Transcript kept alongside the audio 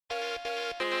Hello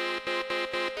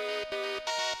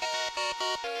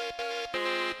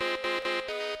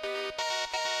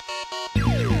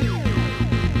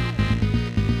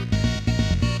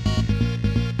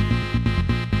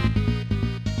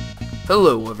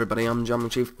everybody, I'm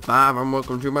Johnmcg5 and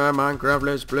welcome to my Minecraft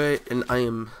Let's Play, and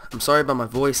I'm sorry about my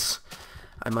voice.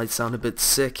 I might sound a bit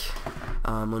sick.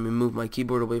 Let me move my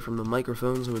keyboard away from the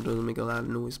microphone so it doesn't make a loud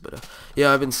noise, but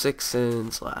yeah, I've been sick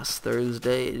since last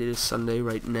Thursday. It is Sunday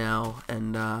right now,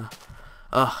 and I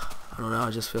don't know,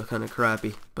 I just feel kind of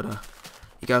crappy, but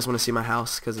you guys want to see my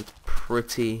house because it's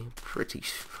pretty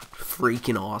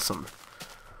freaking awesome.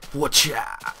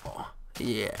 Watchow!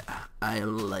 Yeah, I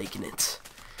am liking it.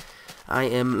 I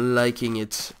am liking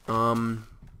it.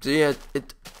 So yeah,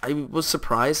 I was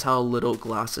surprised how little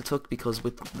glass it took, because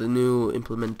with the new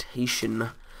implementation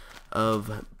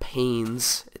of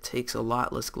panes, it takes a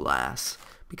lot less glass,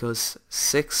 because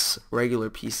 6 regular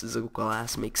pieces of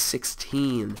glass make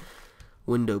 16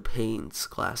 window panes,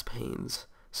 glass panes.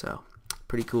 So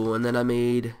pretty cool. And then I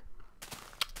made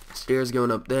stairs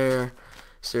going up there,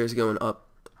 stairs going up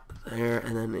there,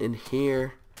 and then in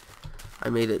here I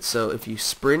made it so if you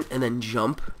sprint and then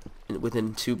jump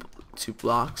within two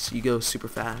blocks, you go super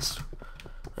fast,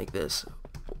 like this.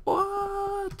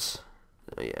 What?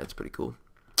 Oh yeah, it's pretty cool.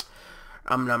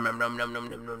 Nom nom nom nom nom nom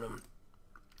nom nom.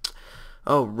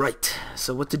 Oh right.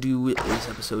 So what to do with this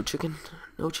episode? Chicken?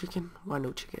 No chicken? Why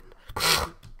no chicken?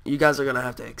 You guys are gonna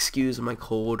have to excuse my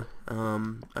cold.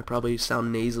 I probably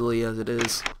sound nasally as it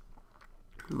is,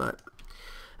 but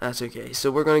that's okay.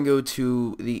 So we're gonna go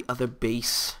to the other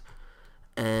base.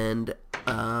 And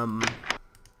gonna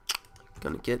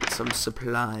get some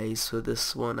supplies for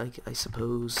this one, I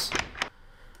suppose.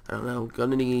 I don't know,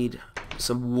 gonna need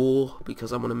some wool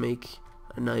because I'm gonna make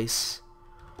a nice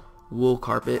wool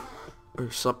carpet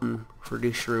or something for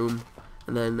this room,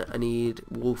 and then I need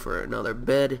wool for another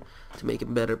bed to make a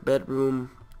better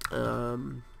bedroom. I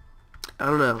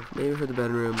don't know, maybe for the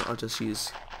bedroom I'll just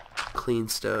use clean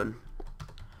stone.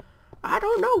 I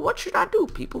don't know, what should I do,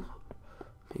 people?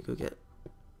 Let me go get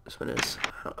this one is.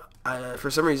 For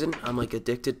some reason, I'm like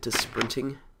addicted to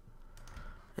sprinting.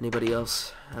 Anybody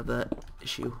else have that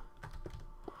issue?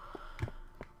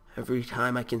 Every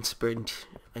time I can sprint,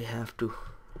 I have to.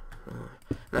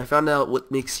 And I found out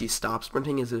what makes you stop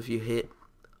sprinting is if you hit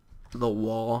the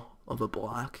wall of a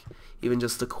block, even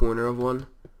just the corner of one,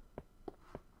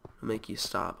 it'll make you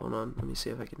stop. Hold on, let me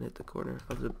see if I can hit the corner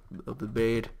of the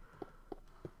blade.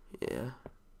 Yeah.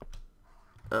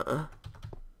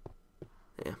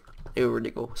 Yeah, there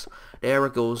it goes. There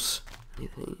it goes.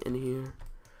 Anything in here?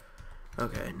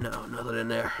 Okay, no, nothing in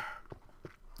there.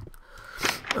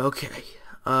 Okay.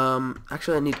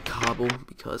 Actually I need cobble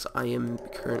because I am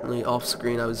currently off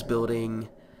screen. I was building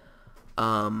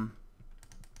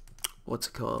what's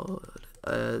it called?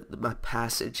 My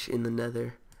passage in the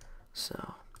nether.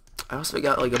 So I also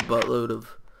got like a buttload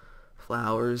of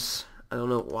flowers. I don't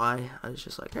know why. I was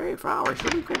just like, hey, flowers,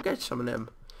 let me go get some of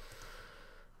them.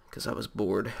 Because I was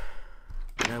bored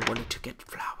and I wanted to get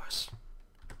flowers.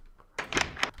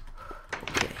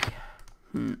 Okay.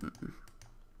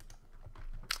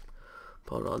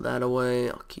 Put all that away.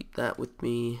 I'll keep that with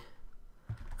me.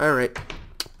 Alright.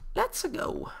 Let's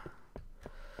go.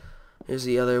 Here's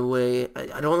the other way.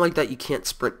 I don't like that you can't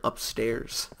sprint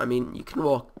upstairs. I mean, you can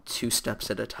walk 2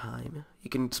 steps at a time. You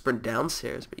can sprint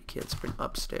downstairs, but you can't sprint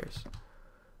upstairs.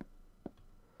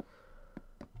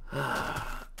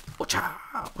 Watcha,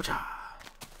 watcha.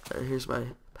 Here's my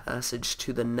passage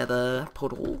to the nether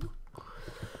portal.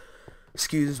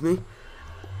 Excuse me.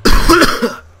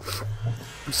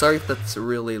 I'm sorry if that's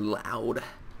really loud.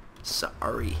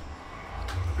 Sorry.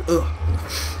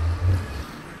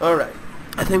 Alright.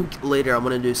 I think later I'm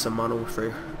going to do some Modern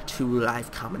Warfare 2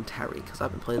 live commentary, because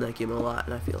I've been playing that game a lot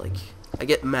and I feel like I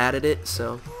get mad at it,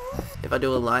 so if I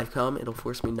do a live com, it'll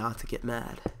force me not to get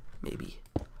mad. Maybe.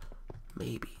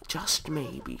 Maybe. Just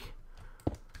maybe.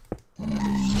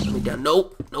 Let me down.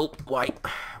 Nope. Nope. Why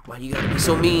do you gotta be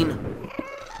so mean?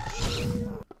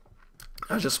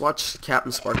 I just watched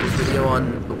Captain Sparkle's video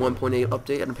on the 1.8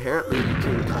 update, and apparently you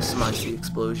can customize the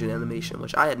explosion animation,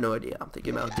 which I had no idea. I'm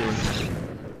thinking about doing that.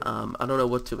 I don't know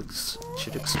what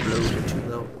should explode into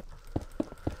though.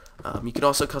 You can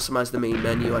also customize the main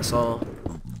menu. I saw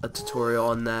a tutorial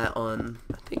on that I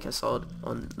think I saw it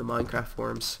on the Minecraft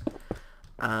forums.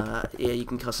 Yeah, you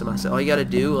can customize it. All you gotta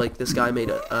do, like this guy made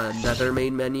a nether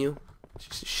main menu.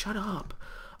 Just shut up.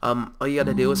 All you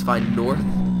gotta do is find north.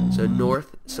 So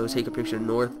north, so take a picture of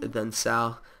north, then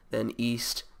south, then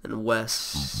east, then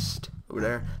west, over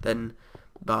there, then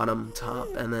bottom,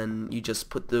 top, and then you just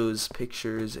put those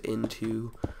pictures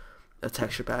into a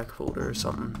texture pack folder or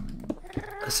something.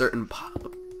 a certain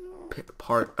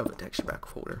part of a texture pack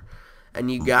folder.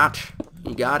 And you got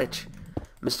it.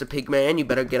 Mr. Pigman, you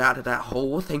better get out of that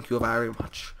hole. Thank you very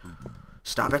much.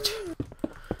 Stop it.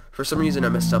 For some reason I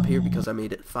messed up here because I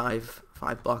made it five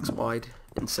blocks wide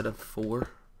instead of 4.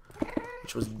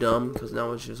 Which was dumb because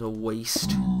now it's just a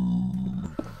waste.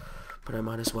 But I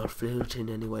might as well float in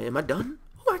anyway. Am I done?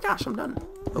 Oh my gosh, I'm done.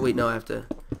 Oh wait, no, I have to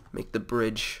make the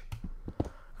bridge.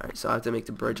 Alright, so I have to make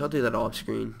the bridge. I'll do that off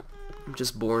screen. I'm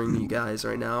just boring you guys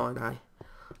right now, and I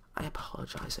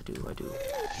apologize. I do.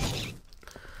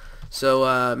 So,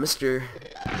 Mr.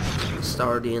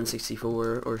 Star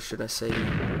DN64, or should I say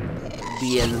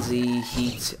DNZ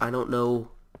Heat, I don't know.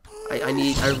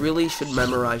 I really should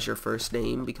memorize your first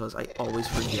name because I always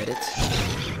forget it.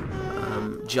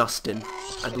 Justin.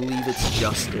 I believe it's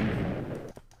Justin.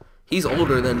 He's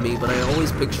older than me, but I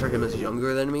always picture him as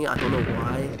younger than me. I don't know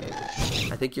why.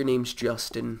 I think your name's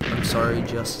Justin. I'm sorry,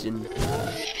 Justin.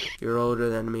 You're older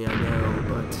than me, I know,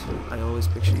 but I always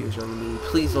picture you as younger than me.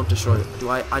 Please don't destroy it.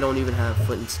 I don't even have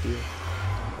flint and steel.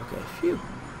 Okay, phew.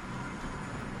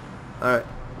 Alright.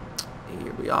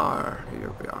 Here we are.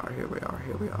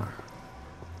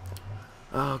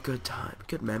 Oh, good time.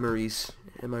 Good memories.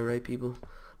 Am I right, people?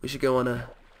 We should go on a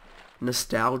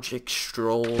nostalgic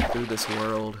stroll through this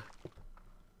world.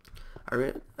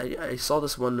 I saw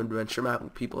this one adventure map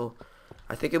with people.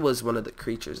 I think it was one of the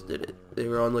creatures did it. They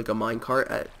were on like a minecart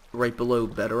at right below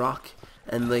Bedrock,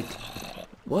 and like,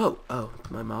 whoa, oh,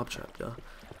 my mob trap, duh.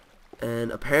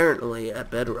 And apparently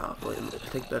at Bedrock, wait a minute, I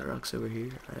think Bedrock's over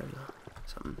here. I don't know,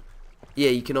 something. Yeah,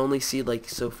 you can only see like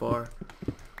so far.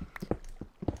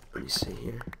 Let me see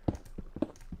here.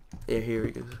 Yeah, here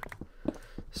we go.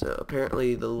 So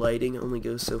apparently the lighting only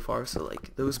goes so far, so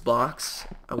like those blocks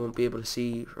I won't be able to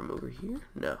see from over here.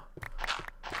 No.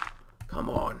 Come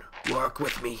on, work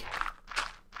with me.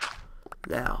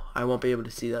 Now, I won't be able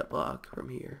to see that block from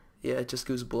here. Yeah, it just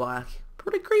goes black.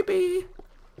 Pretty creepy.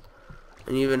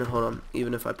 And even, hold on,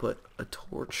 even if I put a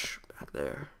torch back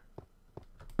there.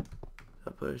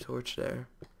 I'll put a torch there.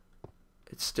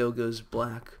 It still goes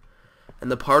black. And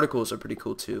the particles are pretty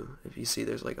cool too. If you see,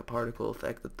 there's like a particle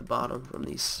effect at the bottom from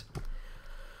these.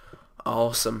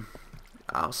 Awesome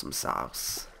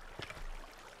sauce.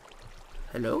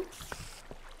 Hello?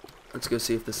 Let's go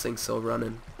see if this thing's still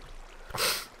running.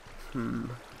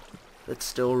 It's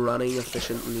still running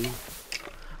efficiently.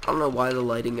 I don't know why the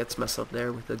lighting gets messed up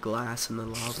there with the glass and the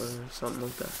lava or something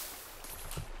like that.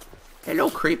 Hello,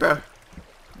 creeper.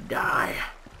 Die.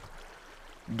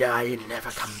 Die and never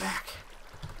come back.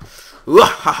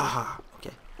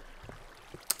 Okay.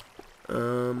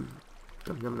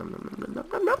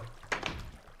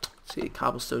 See,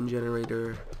 cobblestone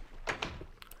generator.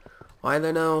 Why are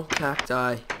there no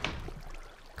cacti?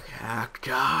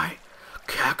 Cacti.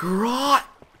 Kakarot.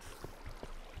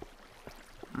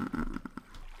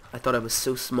 I thought I was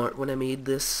so smart when I made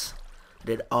this. I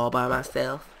did it all by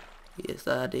myself. Yes,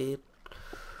 I did.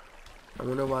 I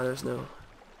wonder why there's no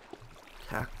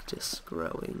cactus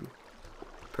growing.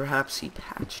 Perhaps he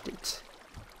patched it.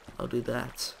 I'll do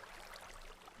that.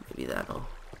 Maybe that'll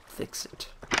fix it.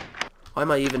 Why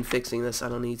am I even fixing this? I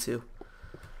don't need to.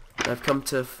 I've come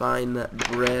to find that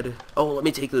bread. Oh, let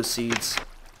me take those seeds.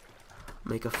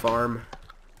 Make a farm.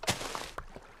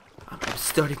 I'm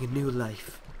starting a new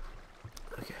life.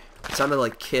 Okay. It sounded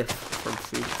like Kif from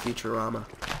Futurama.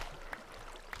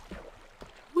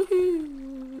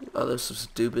 Woohoo! Oh, this is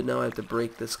stupid. Now I have to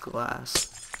break this glass.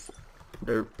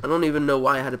 I don't even know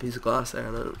why I had a piece of glass there.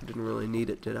 I didn't really need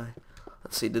it, did I?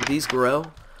 Let's see. Did these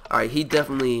grow? Alright, he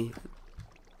definitely...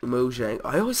 Mojang.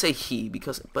 I always say he,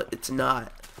 but it's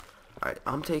not. Alright,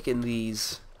 I'm taking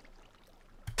these.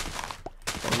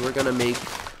 And we're gonna make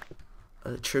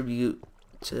a tribute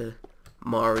to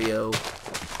Mario.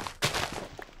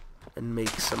 And make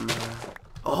some...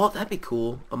 oh, that'd be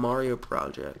cool. A Mario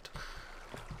project.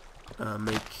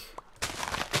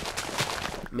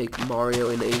 Make Mario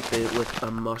in 8-bit with a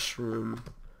mushroom.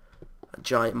 A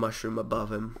giant mushroom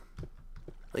above him.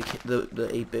 Like the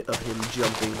 8-bit of him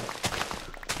jumping.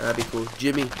 That'd be cool.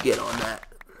 Jimmy, get on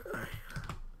that. Alright.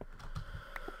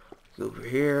 Go over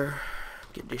here.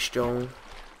 Get this stone.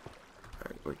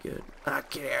 Alright, we're good.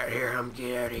 Get out of here.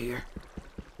 Get out of here.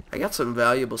 I got some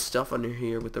valuable stuff under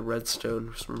here with the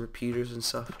redstone. Some repeaters and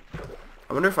stuff.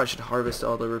 I wonder if I should harvest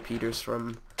all the repeaters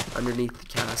from underneath the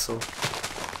castle.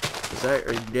 Because there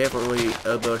is definitely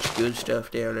a bunch of good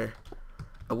stuff down there.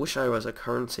 I wish I was a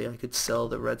currency. I could sell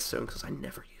the redstone because I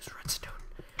never use redstone.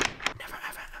 Never,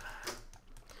 ever, ever.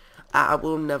 I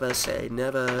will never say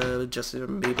never,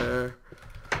 Justin Bieber.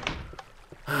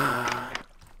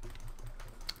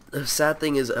 The sad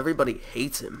thing is everybody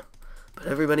hates him.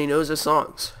 But everybody knows the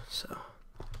songs, so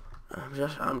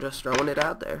I'm just throwing it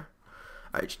out there.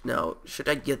 Alright, now, should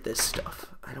I get this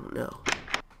stuff? I don't know.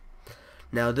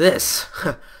 Now this,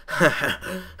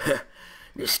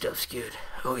 this stuff's good.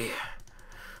 Oh yeah.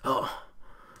 Oh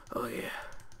yeah.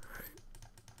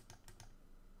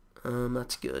 Alright.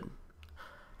 That's good.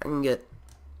 I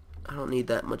don't need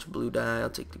that much blue dye.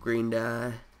 I'll take the green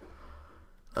dye.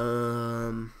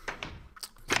 Let's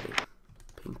see.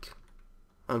 Pink.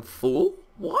 I'm full?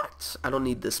 What? I don't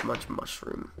need this much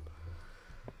mushroom.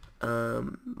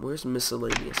 Where's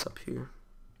miscellaneous up here?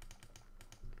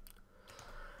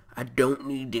 I don't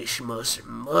need this much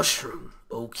mushroom.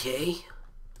 Okay?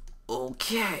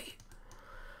 Okay.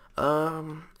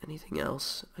 Anything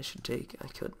else I should take? I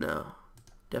could now.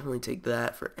 Definitely take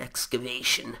that for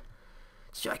excavation.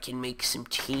 So I can make some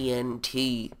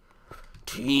TNT.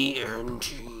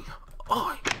 TNT.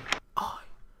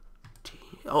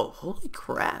 Oh, holy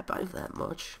crap, I have that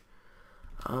much.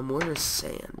 Where is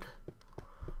sand?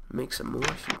 Make some more,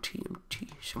 some TNT.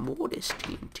 Some more of this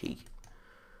TNT.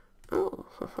 Oh,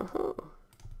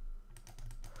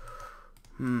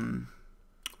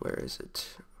 Where is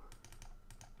it?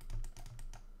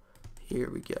 Here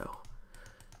we go.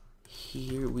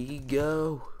 Here we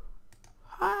go.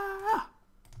 Ah!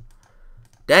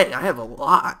 Dang, I have a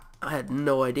lot. I had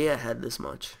no idea I had this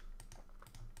much.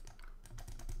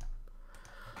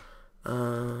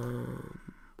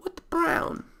 What the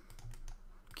brown?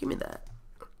 Give me that.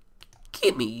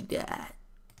 Give me that.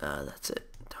 That's it.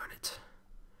 Darn it.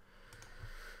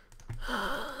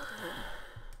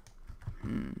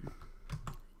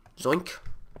 Zoink.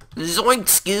 Zoink,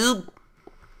 Scoob!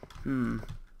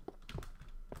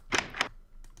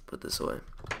 Put this away.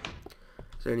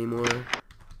 Is there any more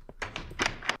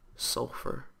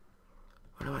sulfur?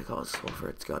 What do I call it? Sulfur?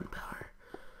 It's gunpowder.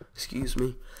 Excuse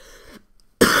me.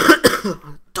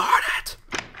 Darn it!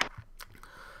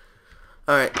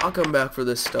 Alright, I'll come back for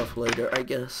this stuff later, I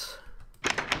guess.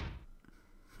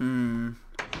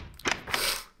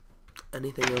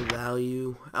 Anything of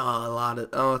value? Oh, a lot of...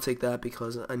 Oh, I'll take that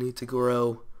because I need to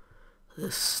grow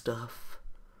this stuff.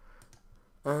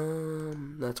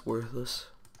 That's worthless.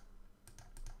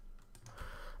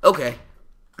 Okay.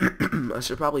 I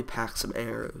should probably pack some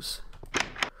arrows.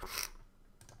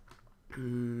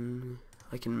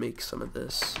 I can make some of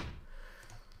this.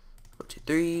 1, 2,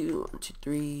 3. 1, 2,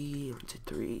 3. 1, 2,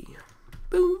 3.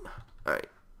 Boom. Alright.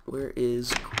 Where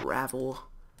is gravel?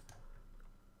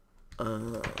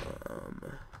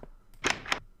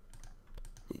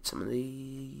 Need some of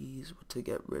these. What to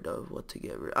get rid of? What to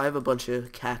get rid of? I have a bunch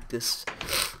of cactus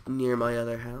near my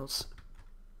other house.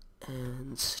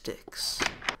 And sticks.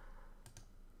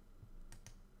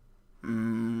 I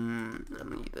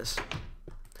don't need this.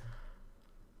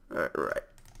 Alright.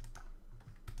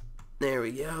 There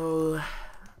we go.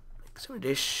 Make some of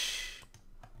this.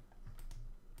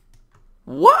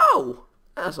 Whoa!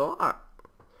 That's a lot.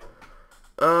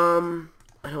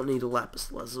 I don't need a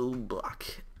lapis lazuli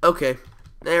block. Okay.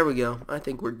 There we go. I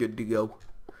think we're good to go.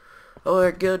 Oh,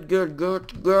 we're good to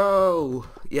go.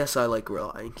 Yes, I like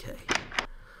Reliant K.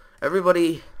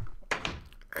 Everybody,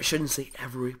 I shouldn't say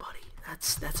everybody.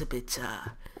 That's a bit,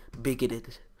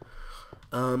 bigoted.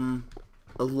 A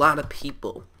lot of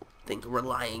people think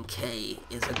Reliant K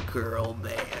is a girl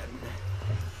band.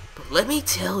 But let me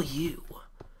tell you,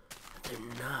 they're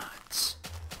not.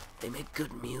 They make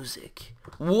good music.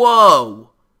 Whoa!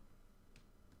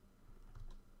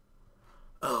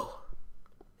 Oh.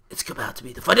 It's about to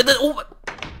be the fight of the... Oh my...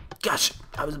 Gosh,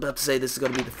 I was about to say this is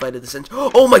going to be the fight of the century.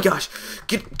 Oh my gosh!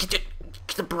 Get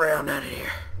the brown out of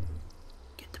here.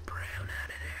 Get the brown out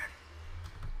of there.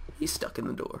 He's stuck in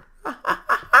the door.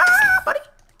 Buddy!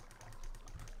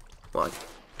 What?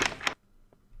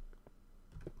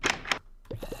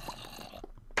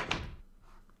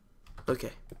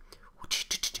 Okay.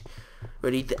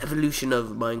 Ready? The evolution of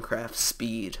Minecraft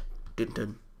speed. Dun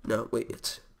dun. No, wait,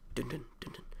 it's dun dun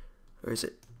dun dun. Or is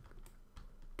it?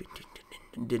 Dun dun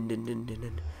dun dun dun dun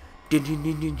dun. Dun dun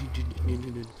dun dun dun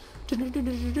dun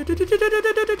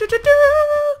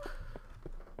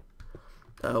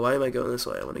dun. Why am I going this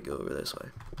way? I want to go over this way.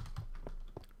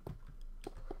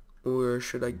 Or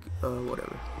should I?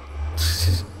 Whatever.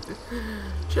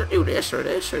 Should I do this or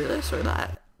this or this or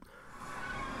that?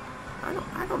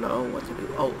 I don't know what to do.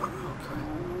 Oh,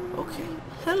 okay.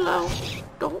 Hello.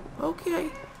 Don't. Okay.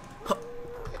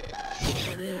 Get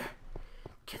out of there.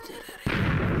 Get that out of here.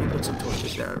 Let me put some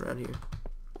torches down around here.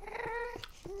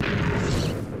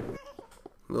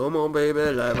 Come on, baby,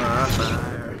 light my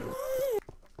fire.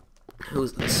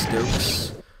 Who's the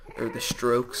Stokes? Or the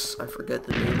Strokes? I forget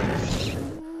the name of it.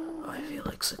 Oh, I feel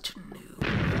like such a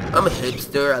noob. I'm a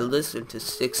hipster. I listen to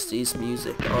 60s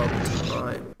music all the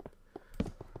time.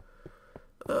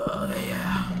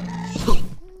 Yeah.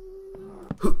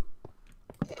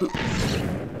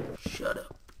 Shut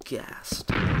up, gassed.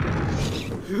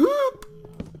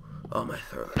 Oh, my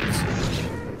throat hurts.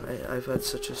 I've had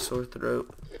such a sore throat.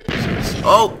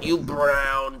 Oh, you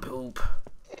brown poop.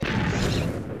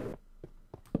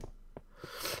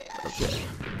 Okay.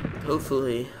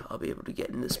 Hopefully, I'll be able to get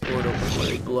in this portal before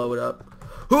they blow it up.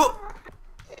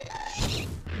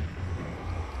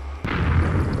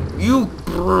 You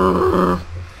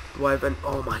do I have an...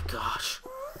 Oh my gosh.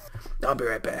 I'll be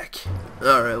right back.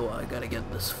 Alright, well, I gotta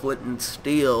get this flint and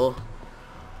steel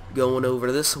going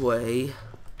over this way.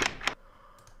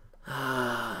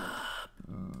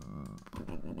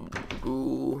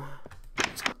 Ooh.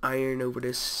 Some iron over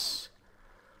this.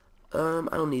 I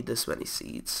don't need this many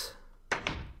seeds.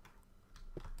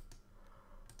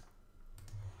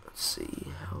 Let's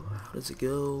see. How does it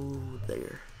go?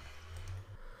 There.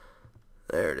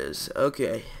 There it is.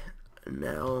 Okay.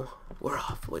 Now we're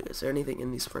off. Wait, is there anything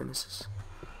in these furnaces?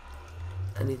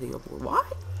 Anything up? Why?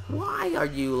 Why are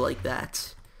you like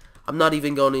that? I'm not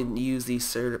even going to use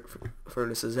these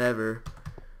furnaces ever.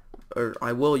 Or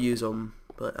I will use them,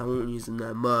 but I won't use them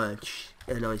that much.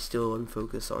 And I still am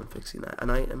focused on fixing that. And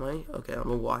am I? Okay,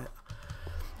 I'm away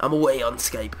on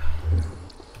Skype.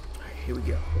 Alright, here we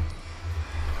go.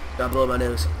 Gotta blow my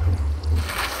nose.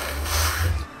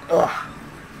 Ugh.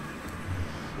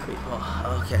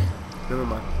 Oh, okay. Never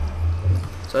mind.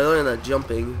 So I learned that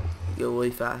jumping, you go way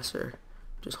faster.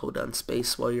 Just hold down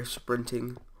space while you're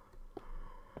sprinting.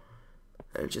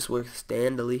 And it just works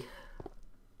dandily.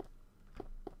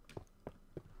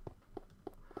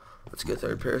 Let's go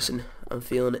third person. I'm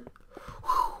feeling it.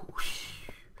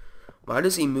 Why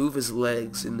does he move his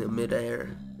legs in the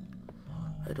midair?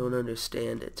 I don't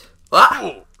understand it.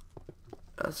 Ah!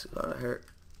 That's gotta hurt.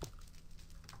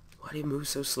 Why do you move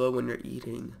so slow when you're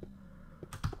eating?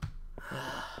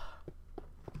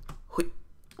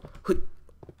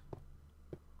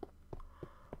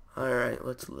 Alright,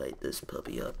 let's light this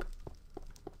puppy up.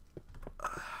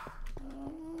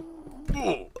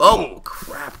 Oh,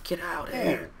 crap, get out of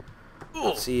here.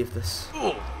 Let's see if this...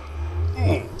 Am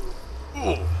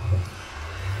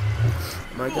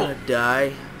I gonna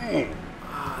die?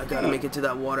 I gotta make it to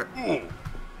that water.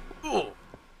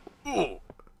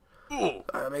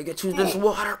 Gotta make it to this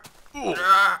water.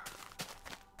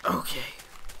 Okay.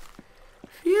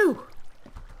 Phew.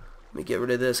 Let me get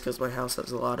rid of this because my house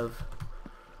has a lot of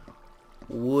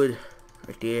wood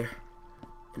right there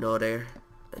and all there.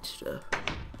 That stuff.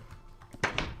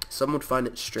 Some would find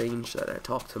it strange that I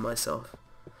talk to myself,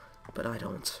 but I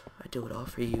don't. I do it all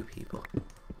for you people.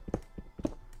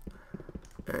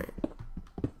 Alright.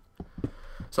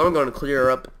 So I'm going to clear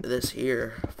up this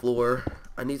here floor.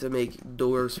 I need to make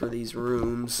doors for these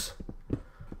rooms.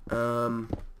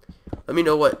 Let me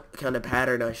know what kind of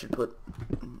pattern I should put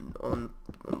on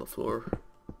the floor.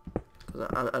 Because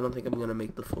I don't think I'm going to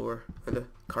make the floor like a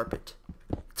carpet.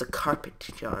 It's a carpet,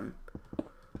 John.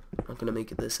 I'm not going to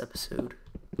make it this episode.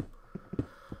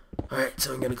 Alright,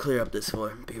 so I'm going to clear up this floor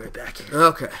and be right back.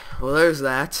 Okay, well there's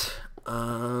that.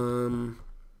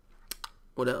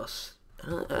 What else? I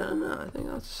don't know, I think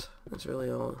that's really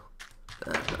all.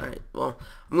 Alright, well,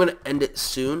 I'm going to end it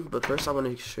soon, but first I want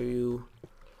to show you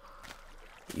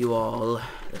all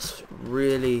this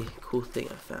really cool thing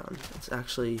I found. It's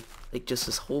actually like just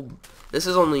this whole, this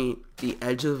is only the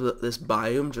edge of this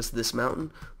biome, just this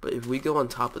mountain, but if we go on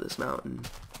top of this mountain,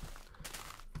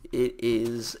 it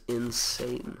is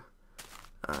insane.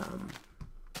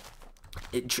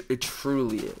 It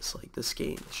truly is. Like, this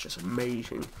game is just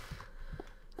amazing.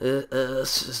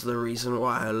 This is the reason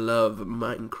why I love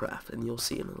Minecraft, and you'll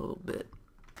see in a little bit.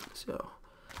 So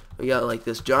we got like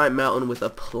this giant mountain with a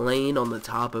plane on the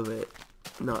top of it.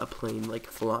 Not a plane like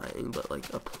flying, but like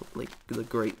like the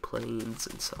Great Plains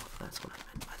and stuff. That's what I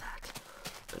meant by that.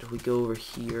 But if we go over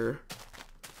here,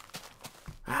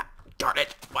 darn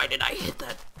it! Why did I hit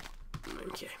that?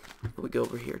 Okay, if we go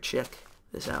over here. Check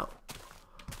this out.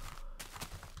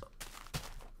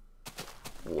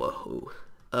 Whoa!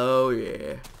 Oh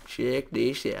yeah! Check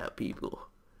this out, people.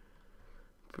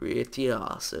 Pretty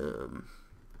awesome.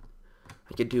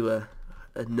 I could do a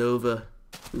Nova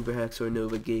Uber Hacks or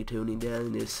Nova Gay Tony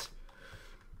down this.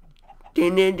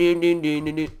 Actually, I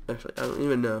don't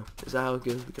even know. Is that how it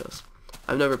goes? Because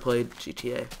I've never played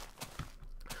GTA.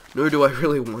 Nor do I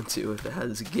really want to if it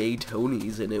has gay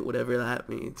Tonys in it, whatever that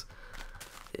means.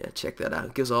 Yeah, check that out.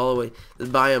 It goes all the way. The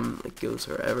biome, it goes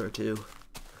forever too.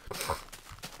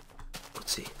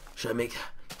 Let's see. Can I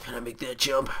make that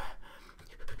jump?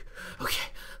 Okay.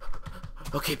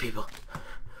 Okay, people.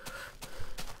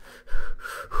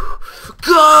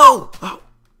 Go! Oh!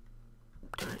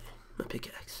 Darn it. My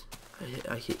pickaxe.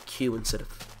 I hit Q instead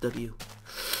of W.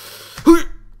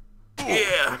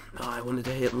 Yeah! Oh, I wanted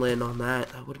to hit and land on that.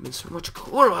 That would have been so much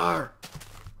cooler.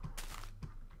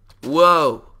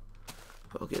 Whoa!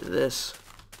 Look at this.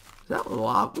 Is that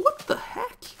lava? What the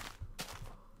heck?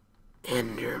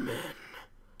 Enderman.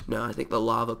 No, I think the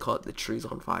lava caught the trees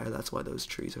on fire. That's why those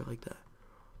trees are like that.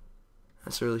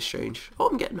 That's really strange. Oh,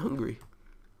 I'm getting hungry.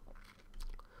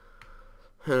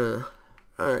 Huh.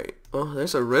 Alright. Well,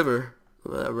 there's a river.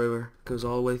 Well, that river goes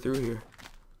all the way through here.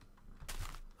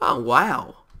 Oh,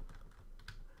 wow.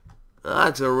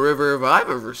 That's a river if I've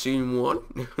ever seen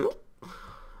one.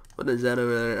 What is that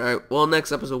over there? Alright, well,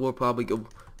 next episode we'll probably go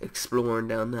exploring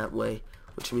down that way,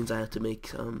 which means I have to make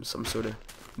some sort of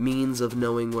means of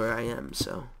knowing where I am,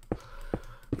 so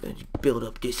build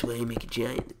up this way, make a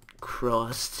giant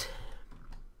cross.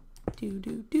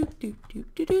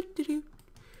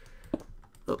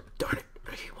 Oh, darn it.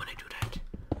 I want to do that.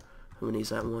 How many is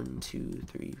that? 1, 2,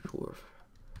 3, 4.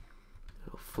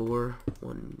 4.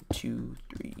 1, 2,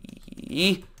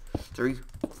 3. 3,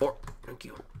 4. Thank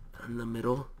you. In the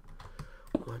middle.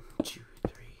 1, 2,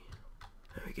 3.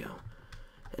 There we go.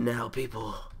 And now,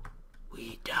 people,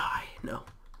 we die. No,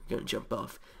 we're gonna jump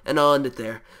off, and I'll end it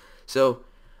there. So,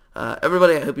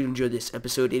 everybody, I hope you enjoyed this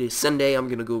episode. It is Sunday. I'm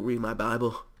gonna go read my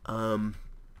Bible. And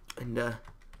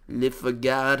live for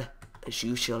God, as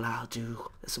you shall all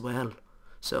do as well.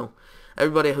 So,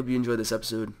 everybody, I hope you enjoyed this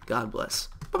episode. God bless.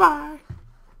 Bye-bye.